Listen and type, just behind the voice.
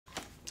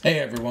Hey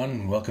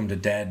everyone, welcome to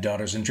Dad,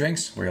 Daughters, and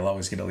Drinks, where you'll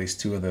always get at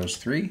least two of those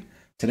three.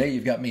 Today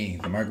you've got me,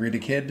 the Margarita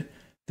Kid.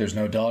 There's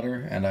no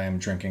daughter, and I am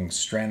drinking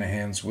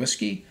Stranahan's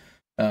whiskey.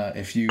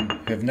 If you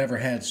have never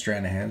had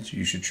Stranahan's,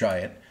 you should try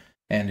it.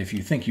 And if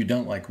you think you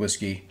don't like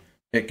whiskey,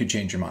 it could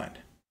change your mind.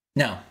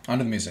 Now, on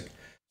to the music.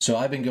 So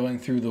I've been going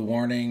through the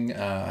warning.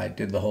 I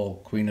did the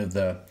whole Queen of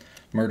the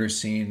Murder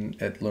scene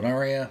at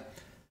Lunaria.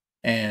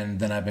 And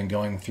then I've been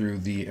going through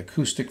the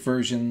acoustic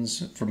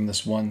versions from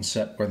this one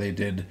set where they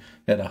did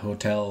at a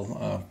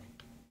hotel.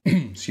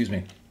 Excuse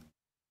me.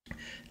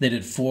 They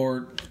did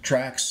 4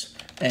 tracks,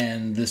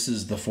 and this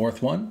is the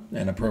 4th one.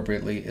 And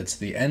appropriately, it's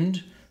the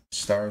end.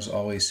 Stars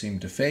always seem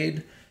to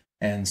fade.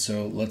 And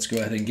so let's go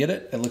ahead and get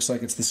it. It looks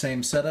like it's the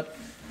same setup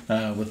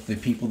with the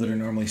people that are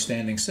normally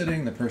standing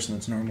sitting, the person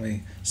that's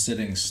normally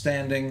sitting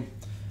standing,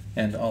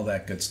 and all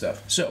that good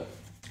stuff. So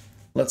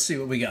let's see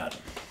what we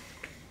got.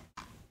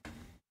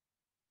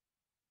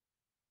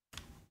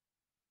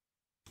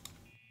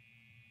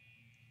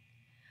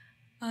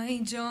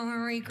 I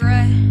don't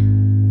regret,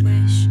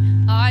 wish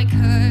I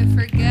could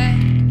forget,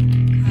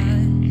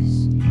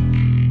 'cause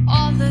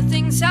all the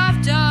things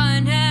I've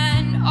done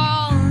and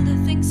all the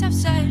things I've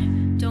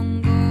said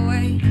don't go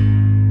away.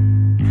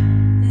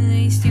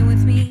 They stay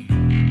with me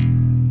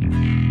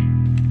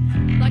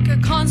like a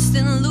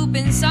constant loop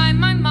inside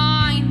my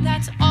mind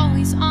that's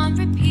always on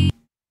repeat.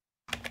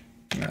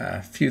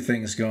 A few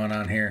things going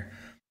on here.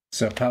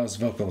 So Pau's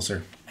vocals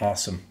are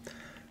awesome.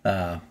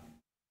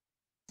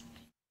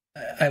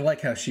 I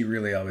like how she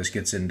really always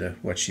gets into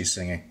what she's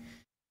singing.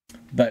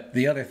 But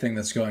the other thing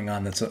that's going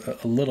on that's a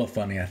little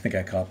funny, I think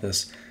I caught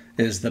this,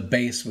 is the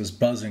bass was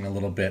buzzing a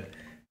little bit.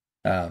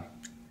 And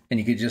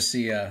you could just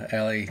see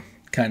Allie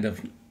kind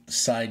of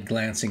side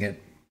glancing at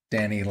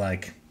Danny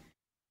like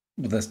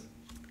with a,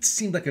 it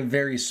seemed like a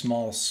very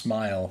small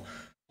smile,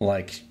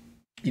 like,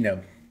 you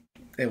know,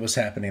 it was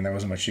happening. There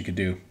wasn't much she could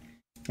do.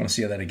 I want to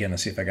see that again and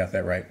see if I got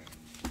that right.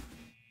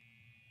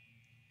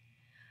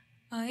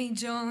 I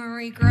don't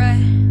regret,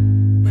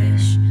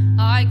 wish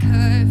I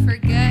could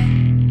forget,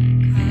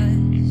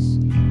 'cause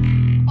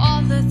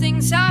all the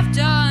things I've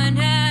done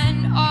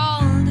and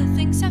all the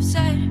things I've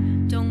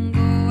said don't go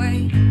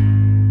away.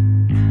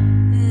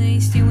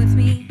 They stay with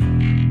me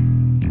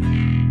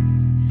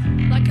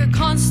like a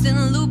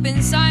constant loop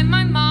inside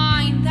my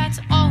mind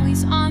that's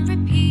always on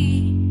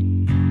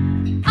repeat.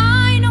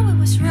 I know it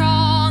was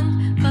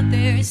wrong, but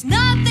there's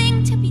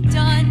nothing to be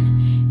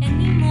done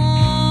anymore.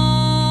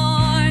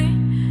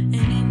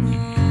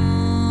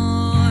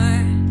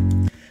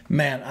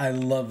 Man, I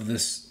love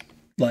this,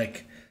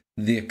 like,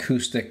 the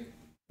acoustic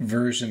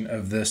version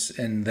of this,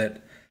 in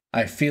that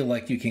I feel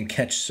like you can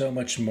catch so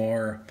much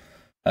more,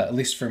 at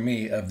least for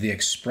me, of the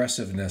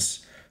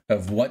expressiveness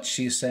of what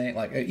she's saying.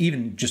 Like,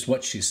 even just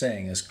what she's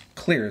saying is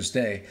clear as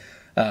day.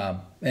 And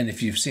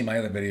if you've seen my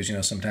other videos, you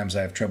know, sometimes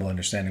I have trouble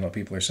understanding what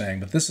people are saying,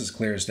 but this is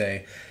clear as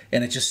day.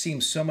 And it just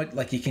seems so much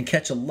like you can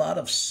catch a lot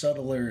of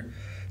subtler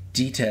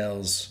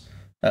details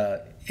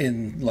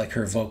in, like,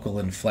 her vocal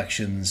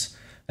inflections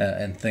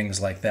and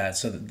things like that.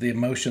 So the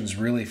emotions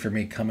really, for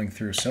me, coming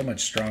through so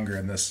much stronger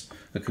in this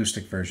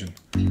acoustic version.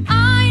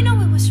 I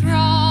know it was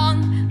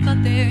wrong,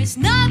 but there's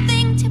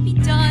nothing to be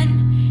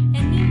done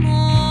anymore.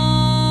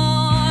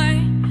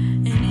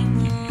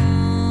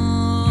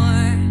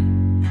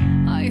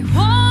 I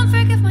won't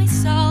forgive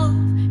myself,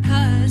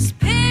 'cause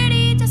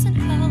pity doesn't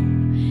help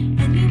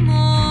anymore.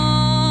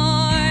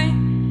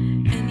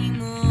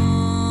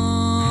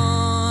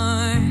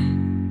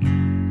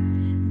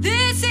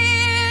 This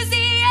is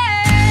the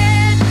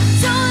end.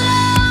 So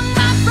long,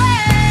 my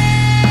friends.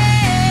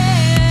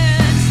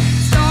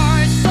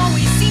 Stars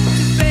always seem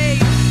to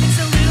fade. It's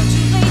a little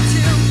too late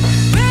to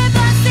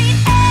reverse the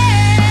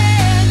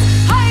end.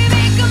 I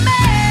make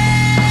amends.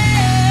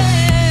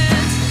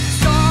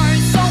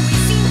 Stars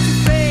always seem to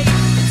fade.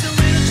 It's a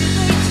little too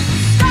late to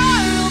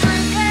start over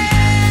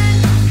again.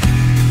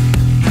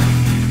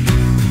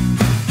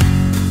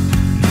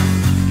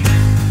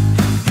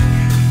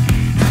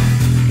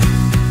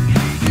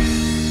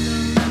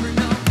 They'll never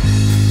know,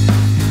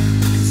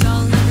 'cause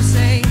I'll never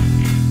say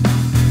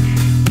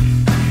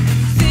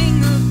anything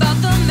about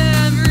the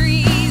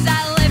memories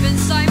that live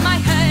inside my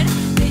head.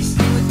 They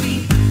stay with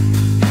me,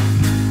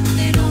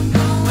 they don't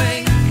go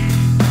away.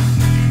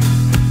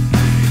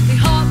 They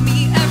haunt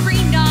me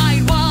every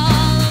night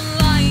while I'm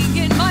lying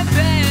in my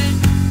bed.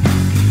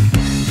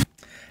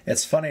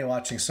 It's funny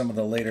watching some of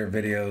the later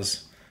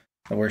videos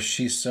where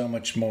she's so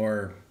much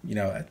more, you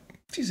know,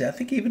 geez, I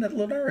think even at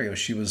Lunario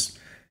she was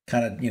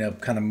kind of, you know,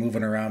 kind of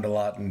moving around a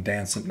lot and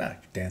dancing,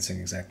 not dancing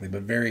exactly,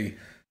 but very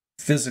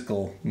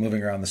physical,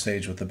 moving around the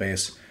stage with the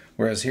bass.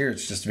 Whereas here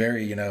it's just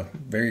very, you know,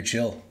 very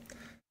chill.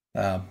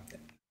 And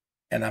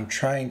I'm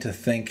trying to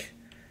think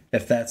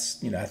if that's,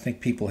 you know, I think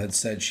people had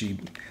said she,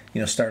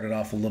 you know, started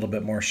off a little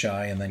bit more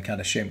shy and then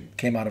kind of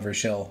came out of her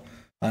shell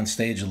on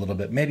stage a little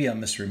bit. Maybe I'm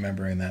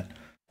misremembering that.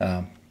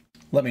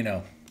 Let me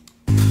know.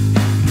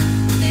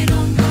 They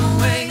don't go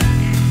away.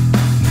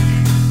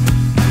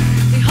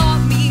 They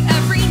haunt me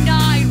every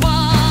night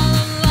while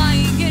I'm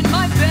lying in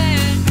my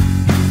bed.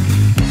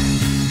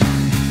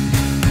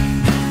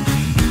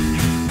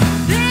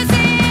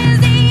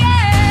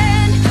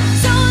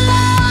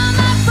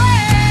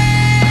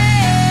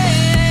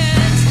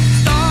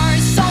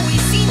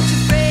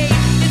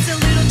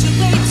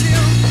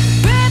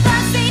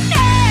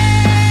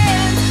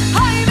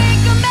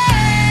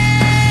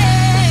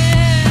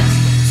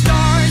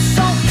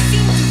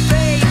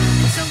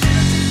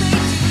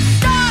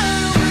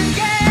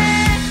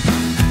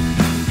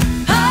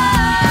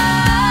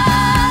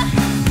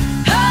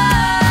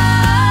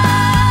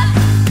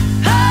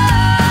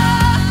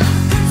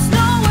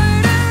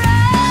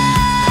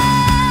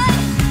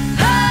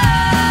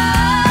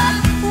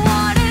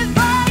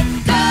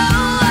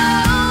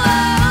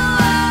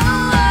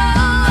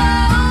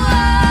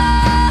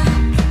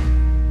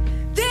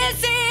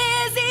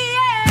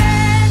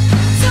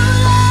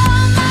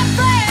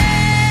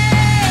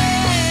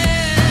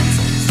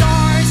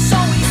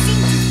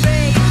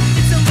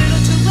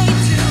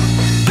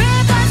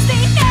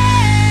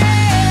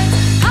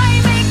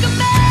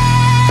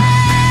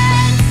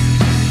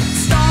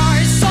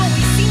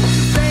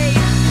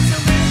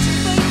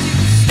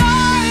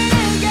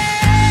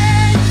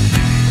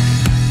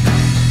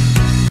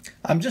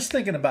 I'm just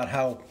thinking about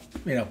how,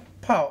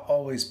 Pa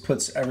always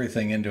puts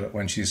everything into it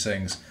when she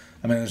sings.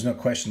 I mean, there's no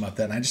question about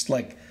that. And I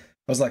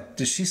was like,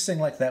 does she sing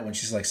like that when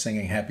she's like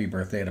singing happy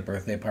birthday at a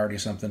birthday party or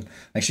something?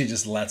 Like she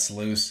just lets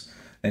loose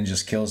and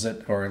just kills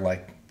it? Or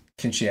like,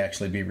 can she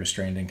actually be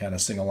restrained and kind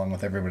of sing along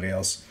with everybody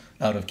else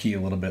out of key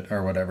a little bit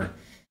or whatever?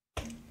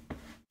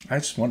 I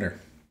just wonder.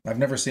 I've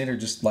never seen her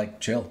just like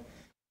chill.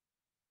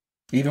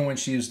 Even when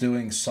she is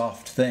doing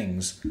soft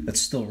things,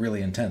 it's still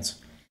really intense.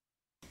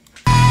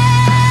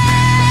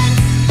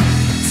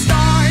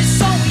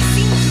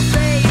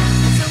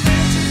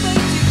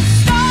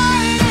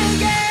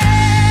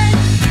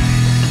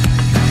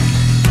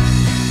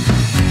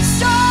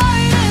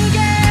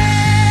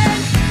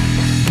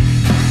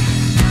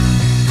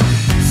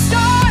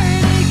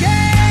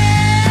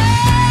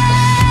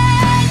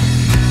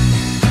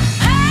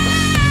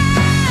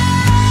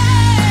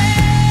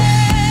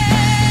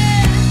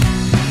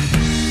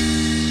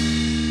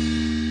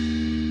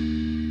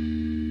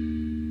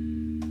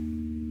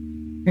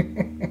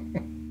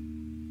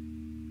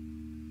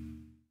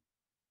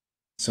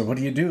 So what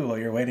do you do while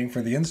you're waiting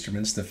for the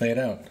instruments to fade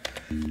out?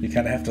 You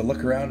kind of have to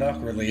look around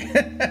awkwardly.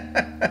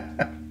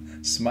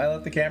 Smile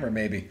at the camera,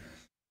 maybe.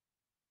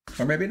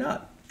 Or maybe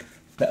not.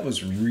 That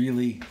was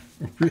really,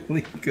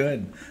 really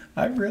good.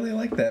 I really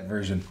like that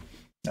version.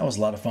 That was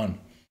a lot of fun.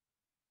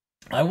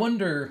 I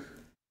wonder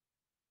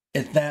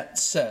at that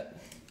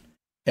set,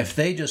 if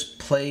they just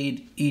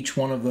played each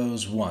one of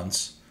those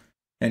once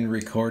and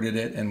recorded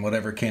it and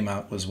whatever came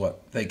out was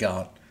what they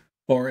got.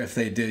 Or if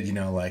they did,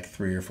 like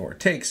 3 or 4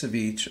 takes of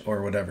each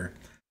or whatever.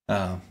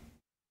 I'm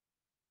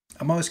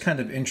always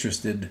kind of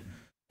interested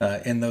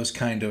in those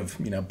kind of,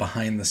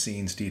 behind the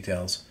scenes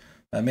details.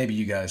 Maybe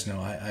you guys know,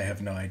 I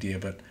have no idea,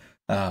 but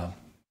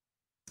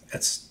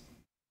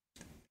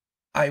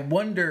I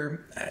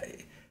wonder,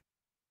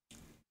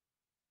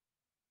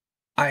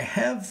 I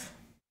have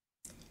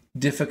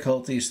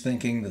difficulties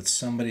thinking that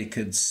somebody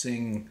could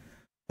sing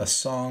a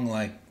song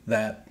like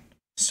that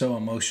so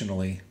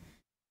emotionally,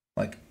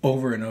 like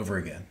over and over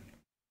again.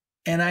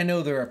 And I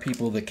know there are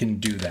people that can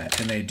do that,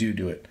 and they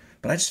do it,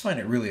 but I just find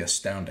it really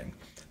astounding.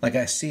 Like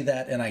I see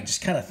that and I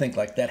just kind of think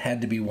like that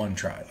had to be one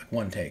try, like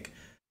one take.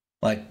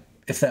 Like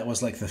if that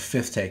was like the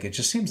 5th take, it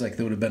just seems like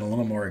they would have been a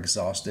little more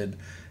exhausted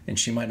and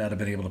she might not have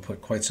been able to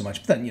put quite so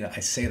much. But then, I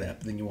say that,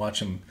 but then you watch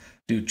them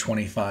do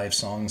 25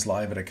 songs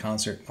live at a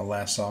concert. The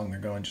last song, they're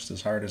going just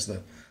as hard as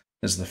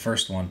the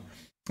first one.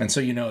 And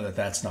so that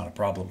that's not a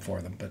problem for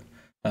them. But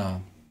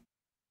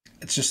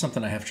it's just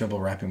something I have trouble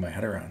wrapping my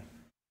head around.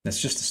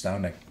 It's just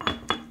astounding.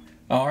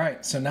 All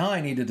right, so now I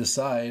need to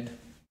decide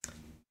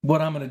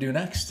what I'm going to do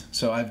next.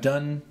 So I've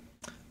done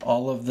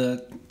all of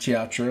the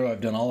teatro.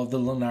 I've done all of the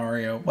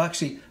lunario. Well,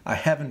 actually, I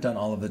haven't done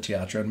all of the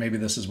teatro, and maybe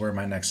this is where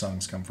my next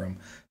songs come from.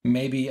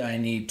 Maybe I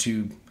need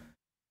to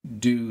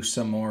do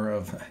some more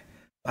of...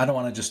 I don't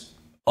want to just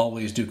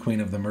always do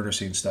Queen of the Murder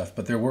Scene stuff,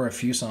 but there were a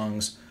few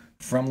songs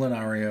from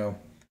lunario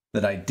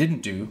that I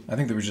didn't do. I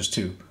think there were just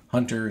 2,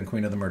 Hunter and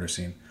Queen of the Murder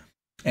Scene.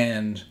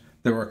 And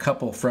there were a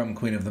couple from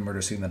Queen of the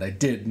Murder Scene that I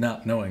did,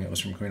 not knowing it was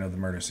from Queen of the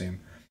Murder Scene.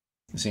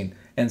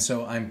 And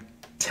so I'm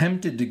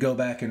tempted to go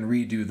back and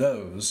redo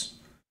those,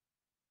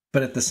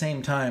 but at the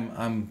same time,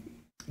 I'm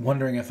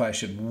wondering if I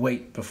should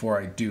wait before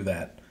I do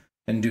that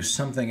and do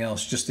something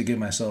else just to give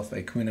myself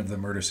a Queen of the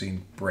Murder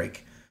Scene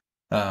break.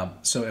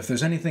 So if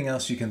there's anything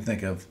else you can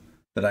think of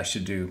that I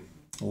should do,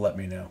 let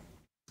me know.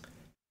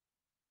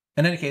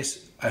 In any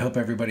case, I hope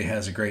everybody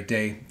has a great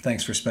day.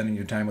 Thanks for spending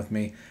your time with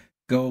me.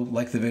 Go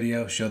like the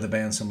video, show the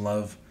band some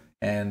love,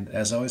 and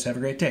as always, have a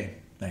great day.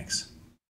 Thanks.